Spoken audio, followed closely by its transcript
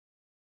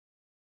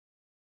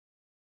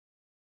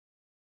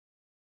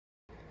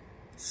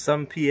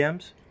Some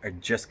PMs are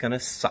just gonna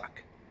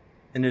suck,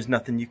 and there's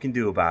nothing you can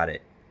do about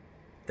it.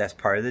 That's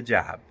part of the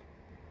job.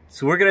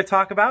 So we're gonna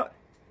talk about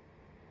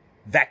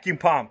vacuum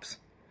pumps.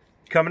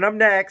 Coming up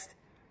next,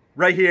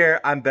 right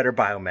here on Better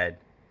Biomed.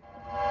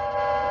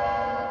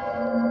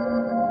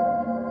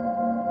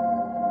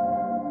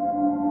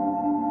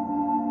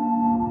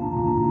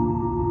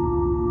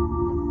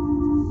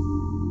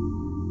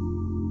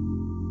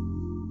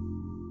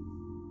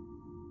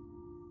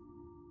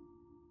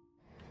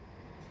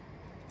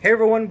 Hey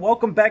everyone,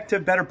 welcome back to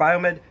Better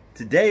Biomed.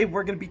 Today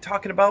we're going to be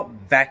talking about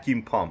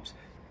vacuum pumps.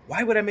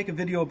 Why would I make a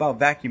video about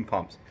vacuum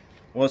pumps?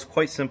 Well, it's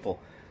quite simple.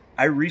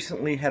 I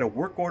recently had a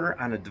work order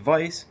on a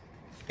device,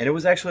 and it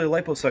was actually a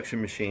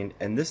liposuction machine,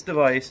 and this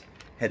device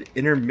had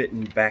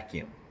intermittent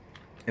vacuum.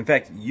 In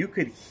fact, you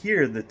could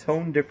hear the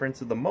tone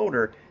difference of the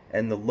motor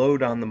and the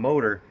load on the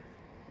motor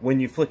when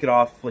you flick it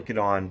off, flick it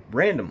on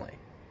randomly.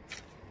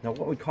 Now,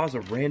 what would cause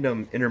a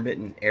random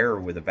intermittent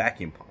error with a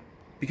vacuum pump?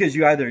 Because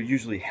you either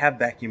usually have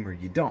vacuum or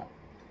you don't.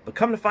 But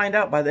come to find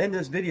out, by the end of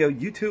this video,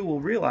 you too will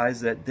realize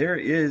that there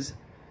is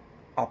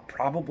a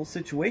probable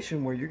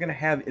situation where you're going to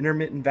have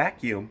intermittent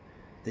vacuum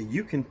that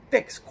you can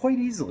fix quite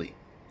easily.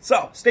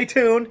 So stay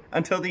tuned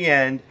until the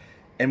end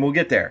and we'll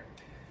get there.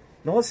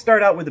 Now let's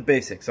start out with the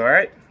basics, all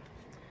right?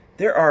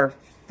 There are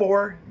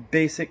 4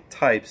 basic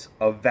types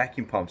of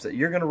vacuum pumps that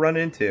you're going to run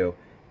into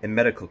in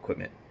medical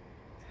equipment.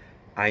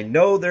 I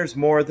know there's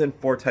more than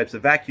 4 types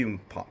of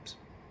vacuum pumps.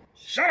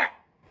 Shut up!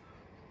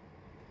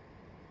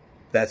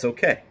 That's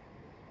okay.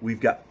 We've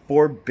got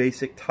 4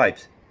 basic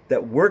types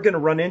that we're going to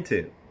run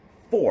into.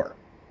 4.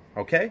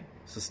 Okay?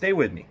 So stay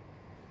with me.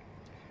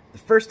 The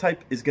first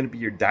type is going to be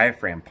your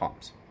diaphragm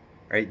pumps.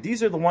 Right?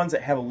 These are the ones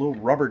that have a little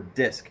rubber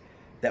disc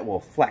that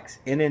will flex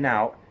in and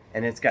out,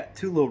 and it's got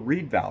 2 little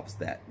reed valves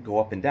that go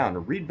up and down. A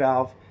reed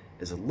valve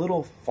is a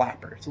little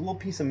flapper. It's a little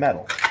piece of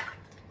metal.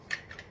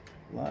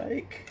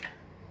 Like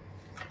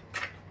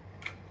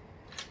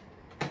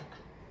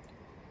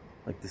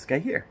this guy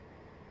here.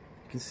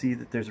 You can see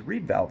that there's a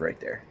reed valve right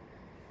there,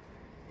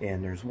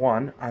 and there's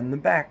one on the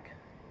back.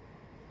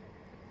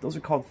 Those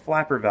are called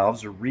flapper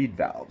valves or reed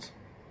valves.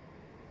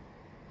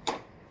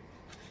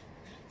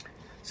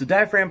 So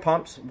diaphragm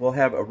pumps will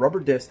have a rubber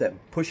disc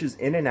that pushes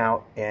in and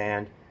out,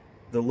 and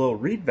the little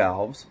reed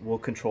valves will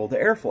control the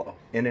airflow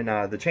in and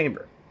out of the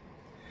chamber.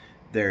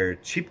 They're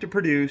cheap to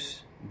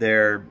produce.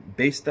 They're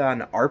based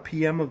on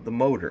RPM of the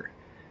motor.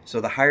 So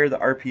the higher the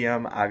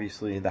RPM,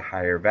 obviously the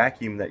higher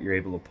vacuum that you're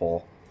able to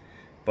pull.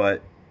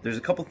 But there's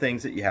a couple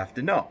things that you have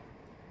to know.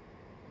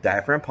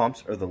 Diaphragm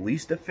pumps are the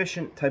least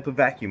efficient type of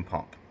vacuum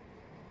pump,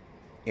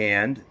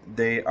 and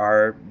they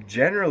are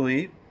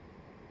generally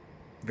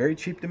very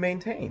cheap to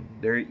maintain.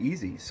 They're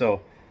easy,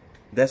 so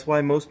that's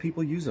why most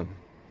people use them.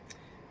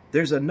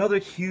 There's another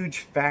huge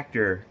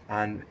factor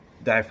on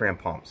diaphragm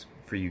pumps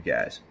for you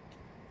guys.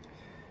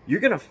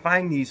 You're gonna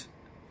find these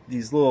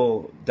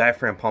little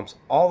diaphragm pumps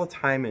all the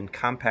time in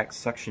compact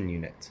suction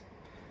units.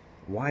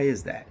 Why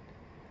is that?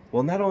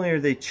 Well, not only are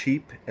they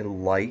cheap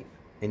and light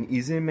and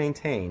easy to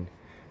maintain,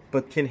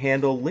 but can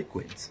handle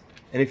liquids.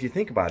 And if you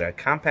think about it, a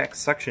compact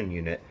suction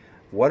unit,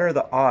 what are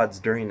the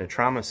odds during a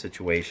trauma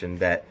situation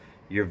that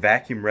your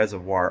vacuum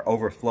reservoir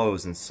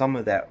overflows and some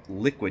of that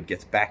liquid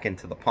gets back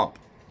into the pump?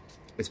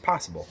 It's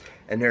possible.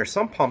 And there are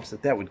some pumps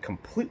that would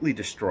completely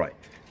destroy.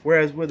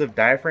 Whereas with a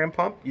diaphragm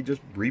pump, you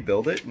just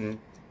rebuild it and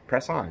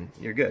press on.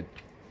 You're good.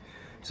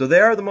 So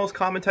they are the most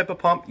common type of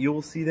pump. You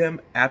will see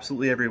them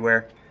absolutely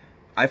everywhere.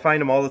 I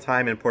find them all the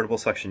time in portable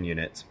suction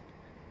units.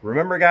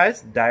 Remember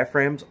guys,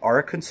 diaphragms are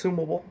a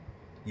consumable.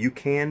 You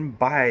can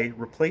buy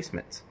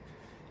replacements.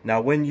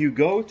 Now when you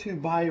go to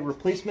buy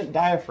replacement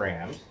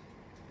diaphragms,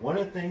 one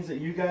of the things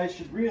that you guys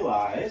should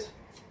realize,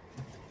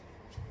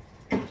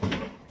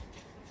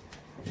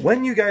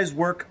 when you guys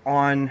work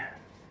on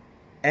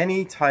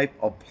any type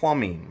of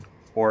plumbing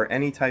or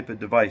any type of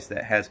device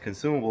that has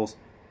consumables,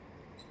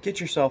 get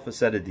yourself a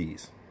set of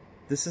these.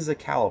 This is a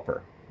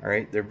caliper. All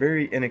right, they're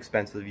very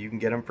inexpensive. You can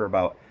get them for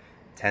about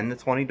 $10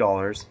 to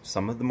 $20.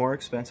 Some of the more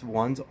expensive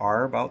ones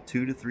are about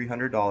 $200 to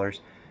 $300.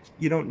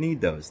 You don't need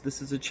those.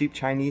 This is a cheap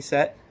Chinese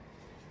set,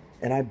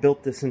 and I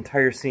built this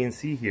entire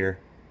CNC here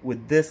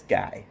with this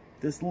guy,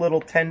 this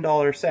little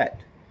 $10 set.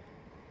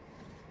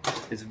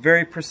 It's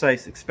very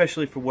precise,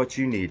 especially for what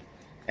you need.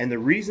 And the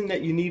reason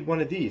that you need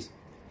one of these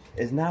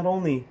is not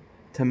only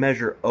to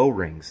measure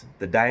O-rings,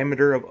 the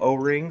diameter of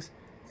O-rings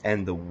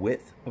and the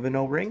width of an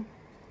O-ring.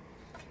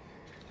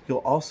 You'll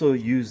also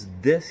use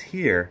this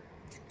here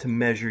to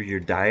measure your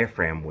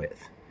diaphragm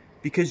width,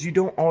 because you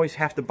don't always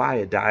have to buy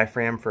a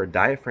diaphragm for a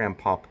diaphragm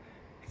pump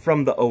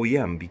from the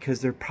OEM, because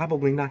they're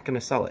probably not going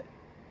to sell it.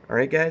 All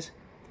right, guys?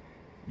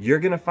 You're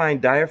going to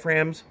find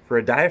diaphragms for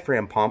a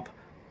diaphragm pump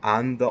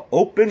on the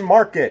open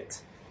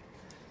market.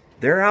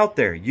 They're out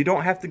there. You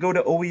don't have to go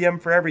to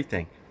OEM for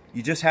everything.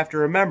 You just have to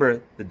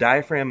remember the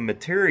diaphragm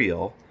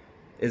material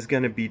is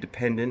going to be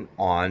dependent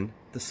on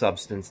the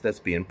substance that's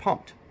being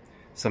pumped.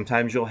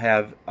 Sometimes you'll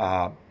have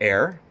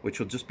air, which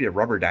will just be a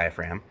rubber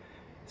diaphragm.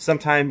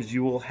 Sometimes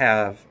you will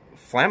have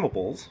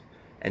flammables,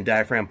 and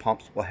diaphragm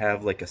pumps will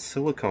have like a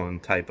silicone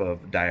type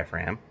of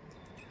diaphragm.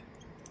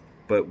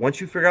 But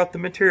once you figure out the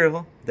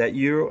material that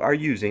you are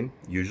using,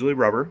 usually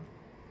rubber,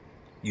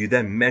 you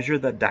then measure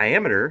the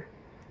diameter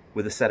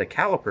with a set of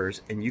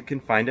calipers, and you can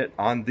find it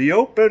on the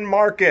open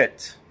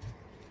market.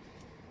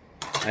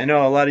 I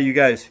know a lot of you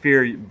guys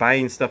fear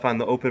buying stuff on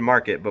the open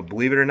market, but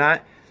believe it or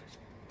not,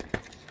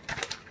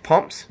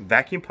 pumps,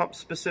 vacuum pumps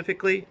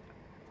specifically,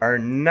 are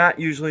not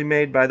usually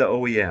made by the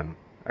OEM,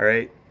 all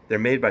right? They're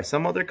made by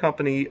some other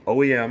company.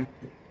 OEM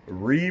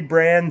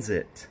rebrands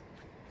it.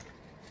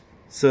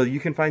 So you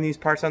can find these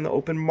parts on the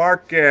open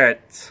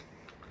market.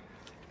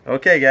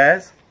 Okay,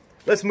 guys,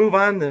 let's move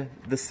on to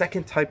the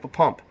second type of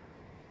pump.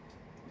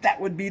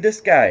 That would be this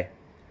guy.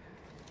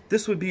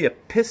 This would be a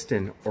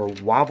piston or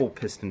wobble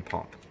piston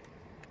pump.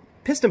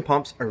 Piston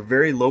pumps are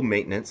very low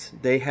maintenance.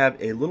 They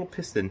have a little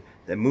piston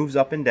that moves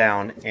up and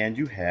down, and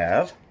you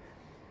have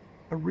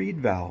a reed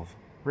valve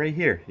right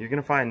here. You're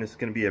going to find this is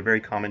going to be a very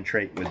common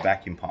trait with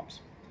vacuum pumps.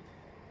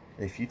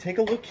 If you take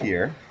a look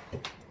here,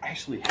 I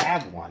actually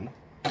have one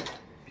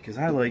because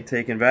I like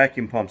taking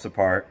vacuum pumps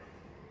apart.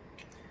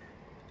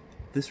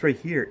 This right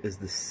here is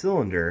the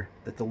cylinder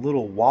that the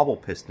little wobble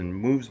piston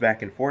moves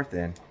back and forth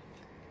in.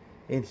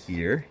 And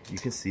here you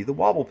can see the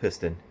wobble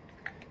piston.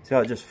 See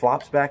how it just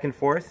flops back and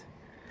forth?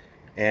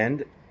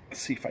 And let's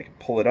see if I can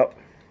pull it up.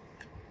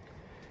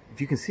 If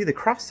you can see the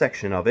cross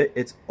section of it,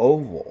 it's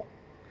oval.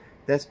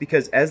 That's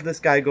because as this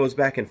guy goes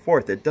back and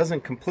forth, it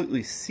doesn't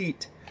completely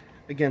seat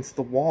against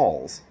the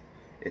walls.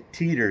 It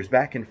teeters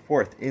back and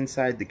forth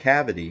inside the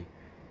cavity,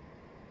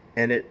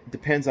 and it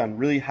depends on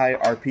really high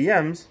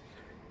RPMs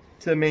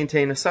to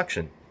maintain a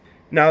suction.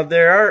 Now,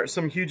 there are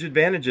some huge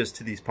advantages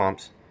to these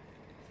pumps.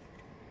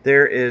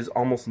 There is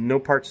almost no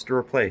parts to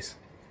replace.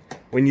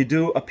 When you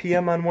do a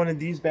PM on one of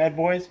these bad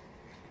boys,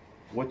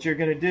 what you're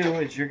going to do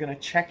is you're going to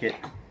check it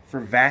for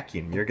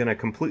vacuum. You're going to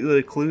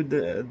completely occlude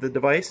the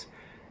device,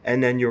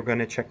 and then you're going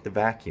to check the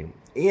vacuum.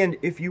 And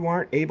if you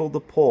aren't able to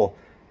pull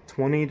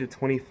 20 to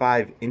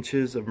 25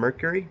 inches of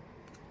mercury,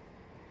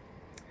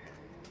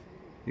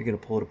 you're going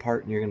to pull it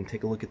apart and you're going to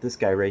take a look at this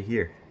guy right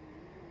here.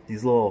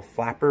 These little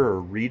flapper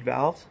or reed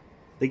valves,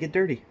 they get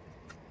dirty.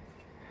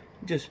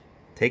 Just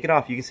take it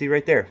off. You can see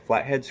right there,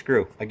 flathead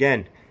screw.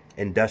 Again,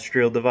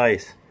 industrial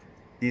device.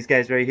 These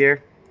guys right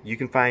here, you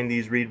can find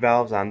these reed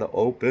valves on the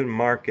open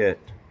market.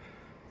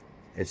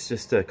 It's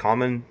just a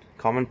common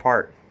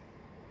part.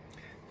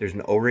 There's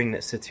an O-ring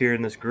that sits here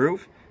in this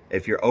groove.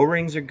 If your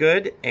O-rings are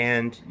good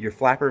and your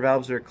flapper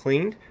valves are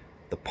cleaned,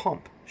 the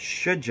pump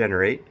should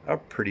generate a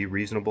pretty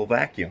reasonable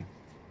vacuum.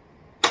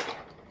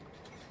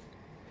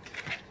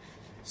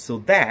 So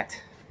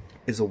that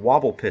is a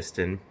wobble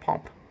piston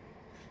pump,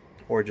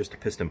 or just a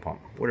piston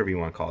pump, whatever you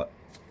want to call it.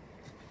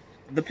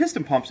 The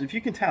piston pumps, if you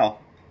can tell,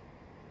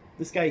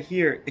 this guy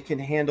here, it can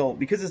handle,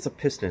 because it's a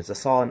piston, it's a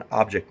solid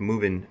object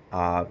moving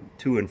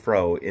to and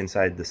fro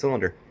inside the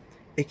cylinder,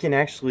 it can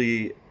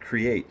actually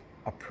create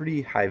a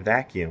pretty high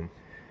vacuum,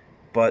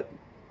 but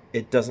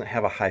it doesn't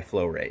have a high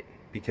flow rate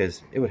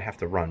because it would have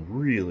to run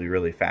really,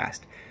 really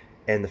fast.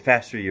 And the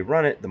faster you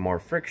run it, the more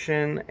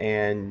friction,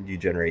 and you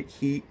generate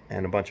heat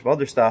and a bunch of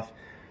other stuff.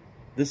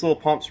 This little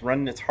pump's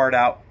running its heart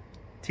out,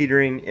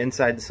 teetering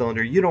inside the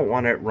cylinder. You don't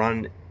want it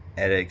run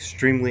at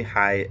extremely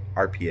high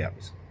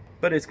RPMs,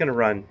 but it's going to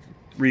run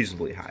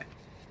reasonably high.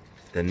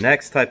 The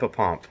next type of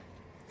pump,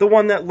 the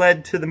one that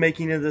led to the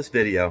making of this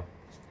video,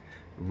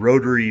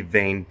 rotary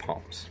vane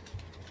pumps.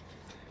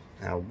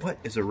 Now, what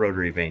is a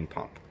rotary vane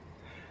pump?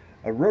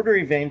 A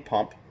rotary vane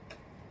pump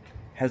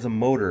has a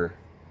motor,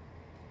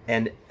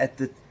 and at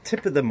the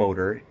tip of the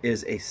motor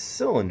is a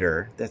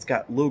cylinder that's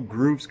got little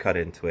grooves cut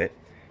into it,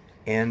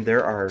 and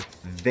there are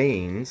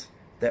vanes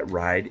that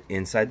ride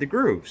inside the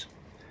grooves.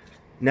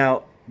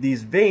 Now,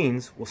 these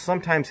vanes will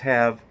sometimes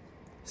have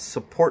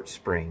support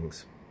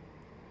springs,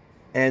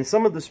 and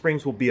some of the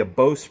springs will be a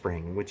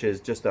bowstring, which is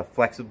just a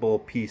flexible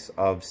piece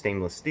of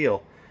stainless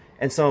steel,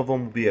 and some of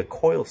them will be a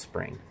coil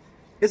spring.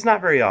 It's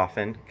not very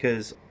often,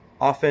 because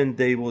often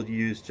they will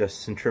use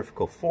just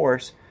centrifugal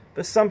force,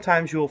 but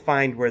sometimes you'll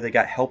find where they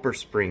got helper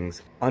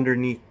springs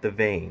underneath the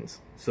vanes.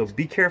 So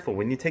be careful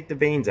when you take the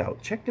vanes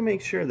out. Check to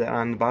make sure that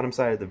on the bottom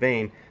side of the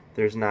vane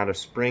there's not a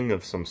spring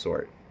of some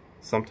sort.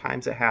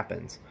 Sometimes it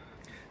happens.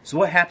 So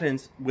what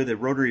happens with a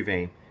rotary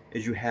vane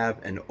is you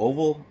have an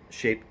oval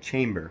shaped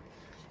chamber,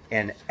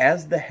 and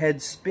as the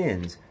head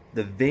spins,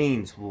 the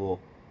vanes will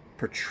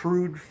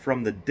protrude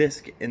from the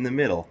disc in the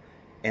middle,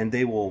 and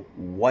they will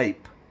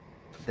wipe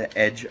the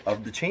edge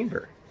of the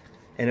chamber.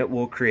 And it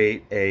will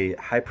create a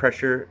high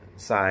pressure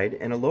side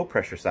and a low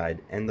pressure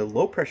side. And the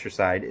low pressure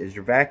side is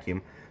your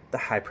vacuum. The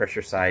high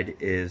pressure side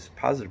is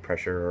positive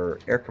pressure or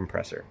air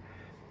compressor.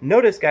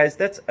 Notice, guys,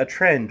 that's a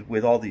trend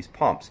with all these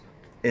pumps,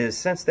 is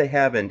since they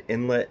have an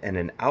inlet and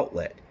an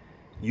outlet,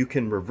 you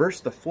can reverse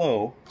the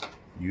flow,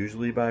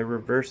 usually by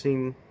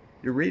reversing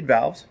your reed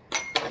valves,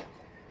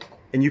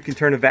 and you can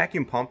turn a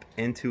vacuum pump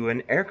into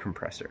an air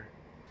compressor.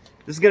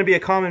 This is going to be a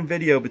common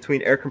video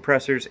between air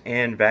compressors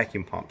and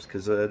vacuum pumps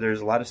because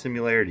there's a lot of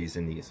similarities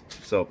in these,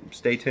 so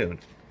stay tuned.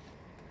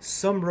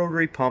 Some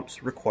rotary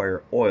pumps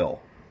require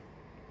oil.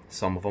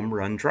 Some of them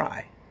run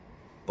dry.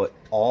 But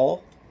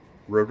all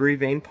rotary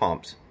vane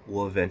pumps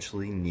will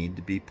eventually need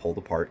to be pulled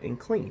apart and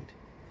cleaned.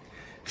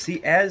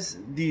 See, as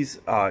these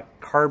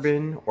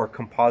carbon or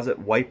composite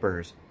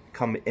wipers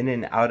come in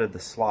and out of the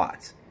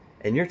slots,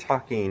 and you're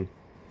talking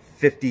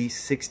 50,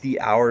 60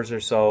 hours or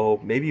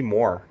so, maybe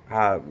more,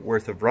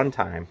 worth of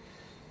runtime,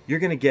 you're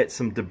going to get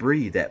some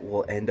debris that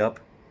will end up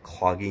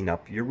clogging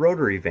up your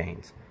rotary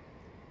vanes.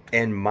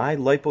 And my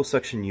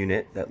liposuction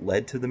unit that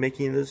led to the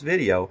making of this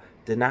video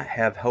did not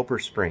have helper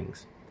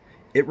springs.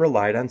 It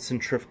relied on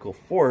centrifugal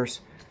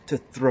force to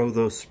throw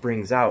those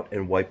springs out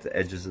and wipe the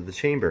edges of the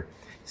chamber.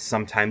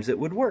 Sometimes it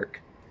would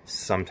work,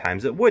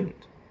 sometimes it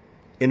wouldn't.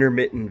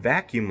 Intermittent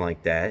vacuum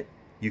like that,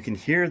 you can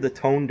hear the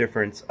tone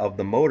difference of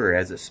the motor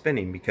as it's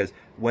spinning, because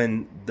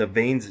when the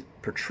vanes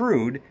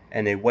protrude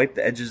and they wipe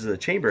the edges of the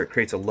chamber, it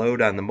creates a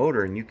load on the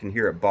motor and you can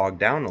hear it bog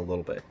down a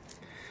little bit.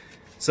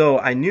 So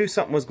I knew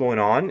something was going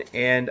on,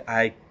 and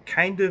I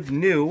kind of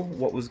knew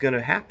what was going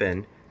to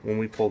happen when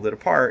we pulled it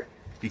apart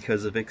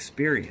because of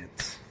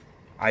experience.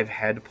 I've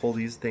had to pull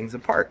these things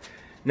apart.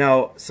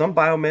 Now, some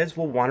Biomeds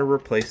will want to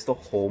replace the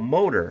whole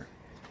motor,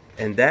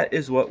 and that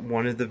is what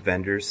one of the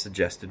vendors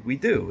suggested we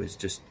do, is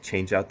just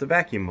change out the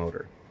vacuum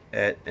motor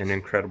at an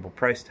incredible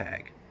price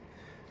tag.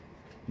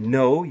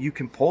 No, you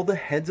can pull the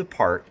heads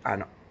apart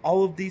on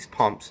all of these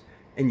pumps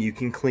and you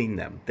can clean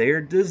them. They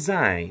are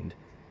designed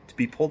to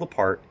be pulled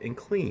apart and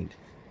cleaned.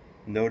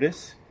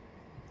 Notice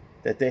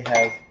that they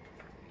have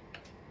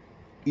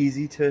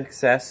easy to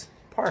access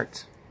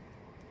parts.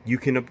 You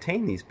can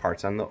obtain these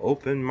parts on the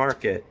open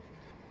market.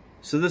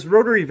 So this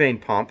rotary vane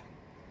pump,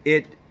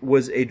 it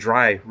was a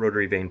dry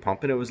rotary vane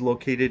pump, and it was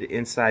located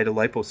inside a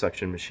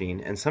liposuction machine,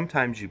 and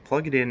sometimes you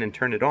plug it in and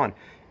turn it on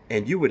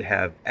and you would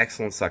have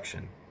excellent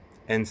suction,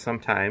 and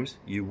sometimes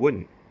you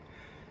wouldn't.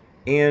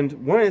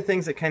 And one of the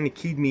things that kind of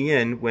keyed me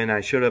in when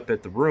I showed up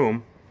at the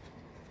room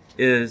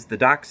is the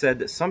doc said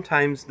that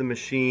sometimes the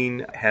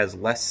machine has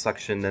less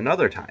suction than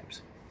other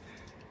times.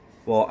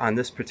 Well, on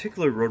this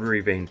particular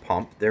rotary vane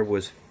pump, there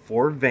was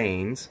 4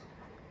 vanes,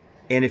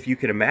 and if you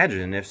could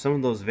imagine, if some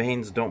of those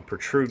vanes don't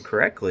protrude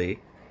correctly,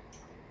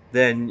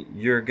 then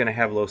you're going to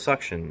have low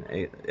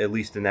suction, at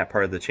least in that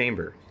part of the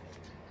chamber.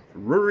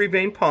 Rotary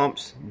vane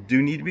pumps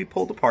do need to be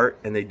pulled apart,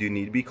 and they do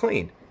need to be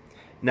cleaned.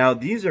 Now,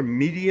 these are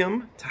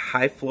medium to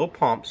high flow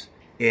pumps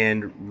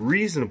and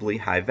reasonably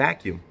high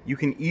vacuum. You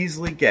can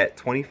easily get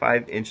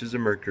 25 inches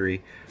of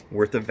mercury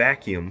worth of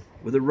vacuum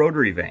with a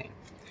rotary vane.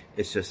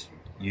 It's just,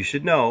 you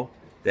should know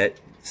that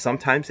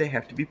sometimes they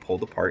have to be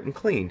pulled apart and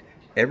cleaned.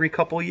 Every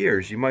couple of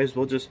years, you might as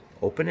well just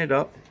open it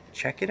up,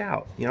 check it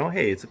out. You know,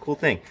 hey, it's a cool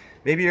thing.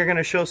 Maybe you're going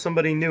to show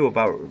somebody new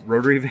about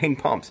rotary vane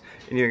pumps,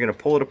 and you're going to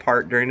pull it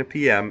apart during a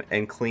PM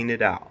and clean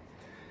it out.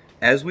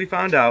 As we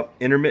found out,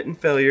 intermittent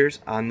failures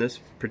on this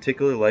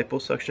particular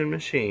liposuction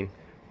machine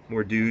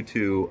were due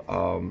to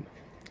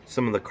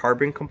some of the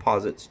carbon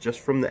composites just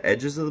from the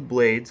edges of the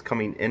blades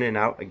coming in and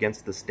out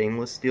against the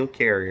stainless steel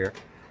carrier.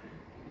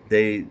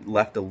 They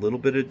left a little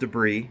bit of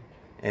debris,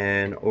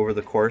 and over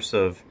the course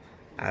of,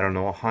 I don't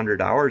know,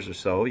 100 hours or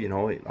so, you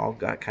know, it all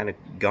got kind of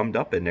gummed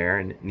up in there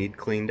and need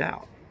cleaned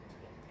out.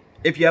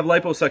 If you have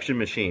liposuction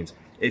machines,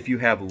 if you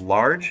have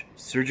large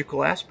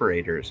surgical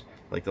aspirators,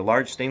 like the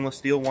large stainless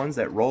steel ones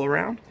that roll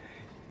around,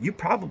 you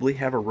probably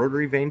have a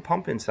rotary vane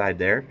pump inside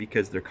there,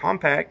 because they're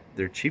compact,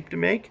 they're cheap to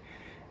make,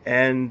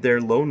 and they're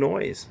low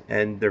noise,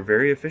 and they're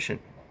very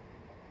efficient.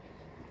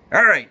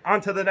 All right,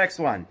 on to the next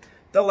one,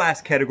 the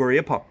last category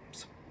of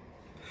pumps.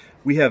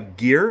 We have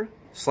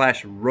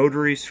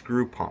gear/rotary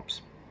screw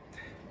pumps.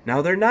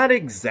 Now, they're not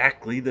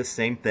exactly the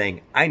same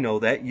thing. I know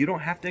that. You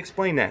don't have to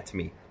explain that to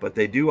me, but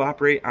they do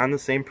operate on the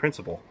same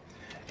principle.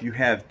 You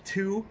have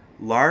 2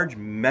 large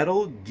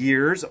metal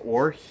gears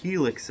or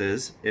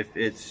helixes if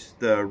it's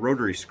the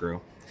rotary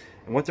screw.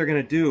 And what they're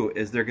going to do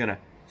is they're going to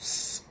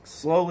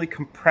slowly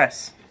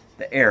compress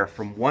the air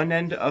from one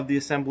end of the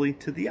assembly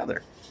to the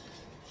other.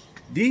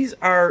 These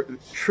are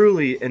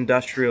truly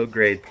industrial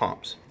grade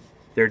pumps.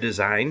 They're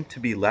designed to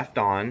be left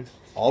on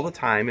all the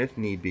time if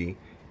need be,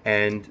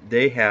 and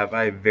they have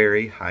a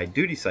very high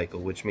duty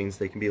cycle, which means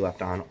they can be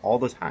left on all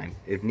the time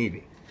if need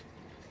be.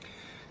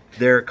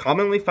 They're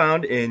commonly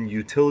found in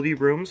utility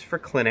rooms for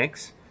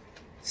clinics,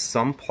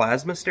 some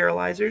plasma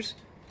sterilizers.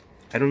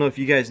 I don't know if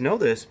you guys know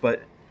this,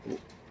 but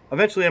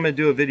eventually I'm going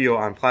to do a video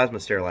on plasma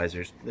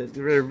sterilizers.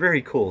 They're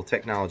very cool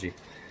technology.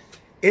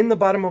 In the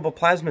bottom of a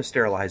plasma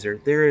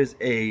sterilizer, there is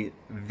a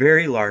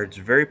very large,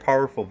 very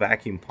powerful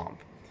vacuum pump.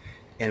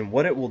 And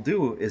what it will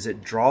do is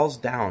it draws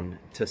down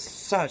to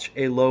such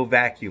a low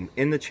vacuum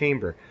in the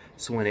chamber,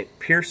 so when it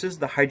pierces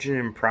the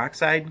hydrogen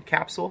peroxide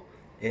capsule,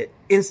 it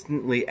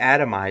instantly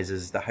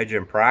atomizes the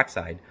hydrogen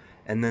peroxide,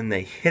 and then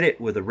they hit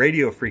it with a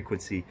radio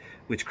frequency,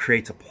 which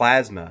creates a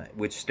plasma,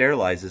 which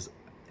sterilizes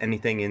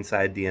anything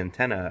inside the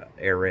antenna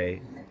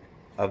array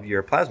of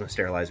your plasma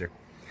sterilizer.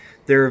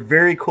 They're a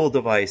very cool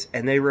device,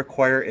 and they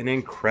require an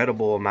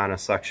incredible amount of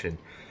suction.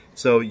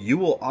 So you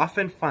will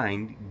often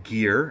find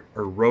gear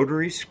or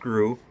rotary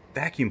screw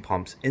vacuum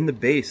pumps in the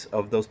base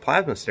of those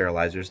plasma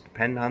sterilizers,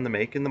 depending on the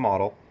make and the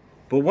model.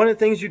 But one of the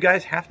things you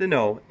guys have to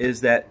know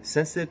is that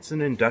since it's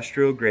an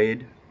industrial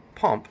grade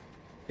pump,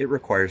 it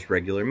requires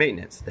regular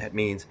maintenance. That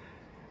means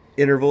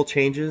interval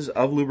changes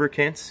of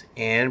lubricants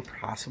and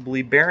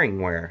possibly bearing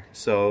wear.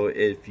 So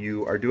if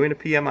you are doing a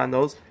PM on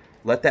those,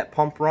 let that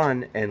pump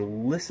run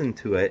and listen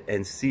to it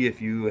and see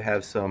if you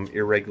have some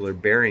irregular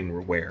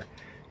bearing wear.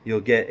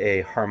 You'll get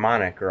a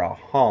harmonic or a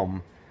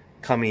hum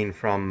coming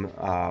from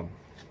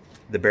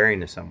the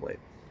bearing assembly.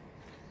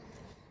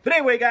 But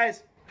anyway,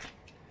 guys,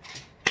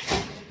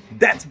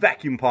 that's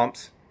vacuum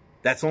pumps.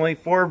 That's only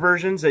 4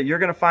 versions that you're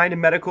going to find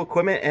in medical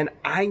equipment, and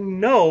I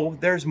know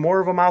there's more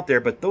of them out there,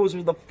 but those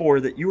are the 4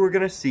 that you are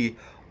going to see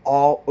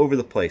all over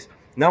the place.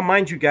 Now,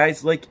 mind you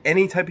guys, like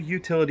any type of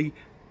utility,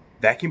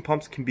 vacuum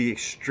pumps can be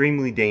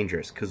extremely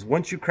dangerous, because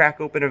once you crack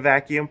open a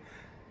vacuum,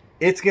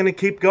 it's going to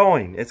keep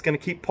going. It's going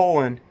to keep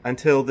pulling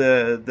until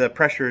the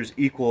pressure is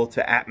equal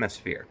to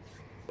atmosphere.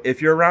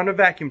 If you're around a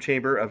vacuum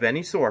chamber of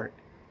any sort,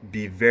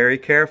 be very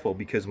careful,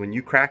 because when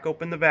you crack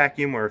open the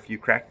vacuum, or if you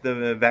crack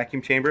the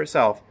vacuum chamber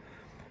itself,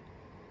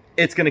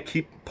 it's going to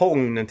keep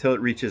pulling until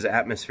it reaches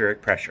atmospheric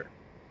pressure,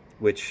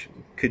 which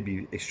could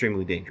be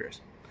extremely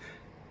dangerous.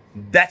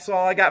 That's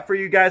all I got for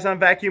you guys on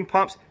vacuum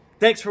pumps.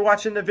 Thanks for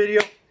watching the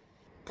video.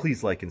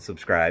 Please like and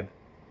subscribe.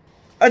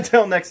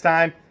 Until next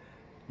time,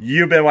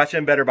 you've been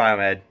watching Better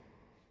Biomed.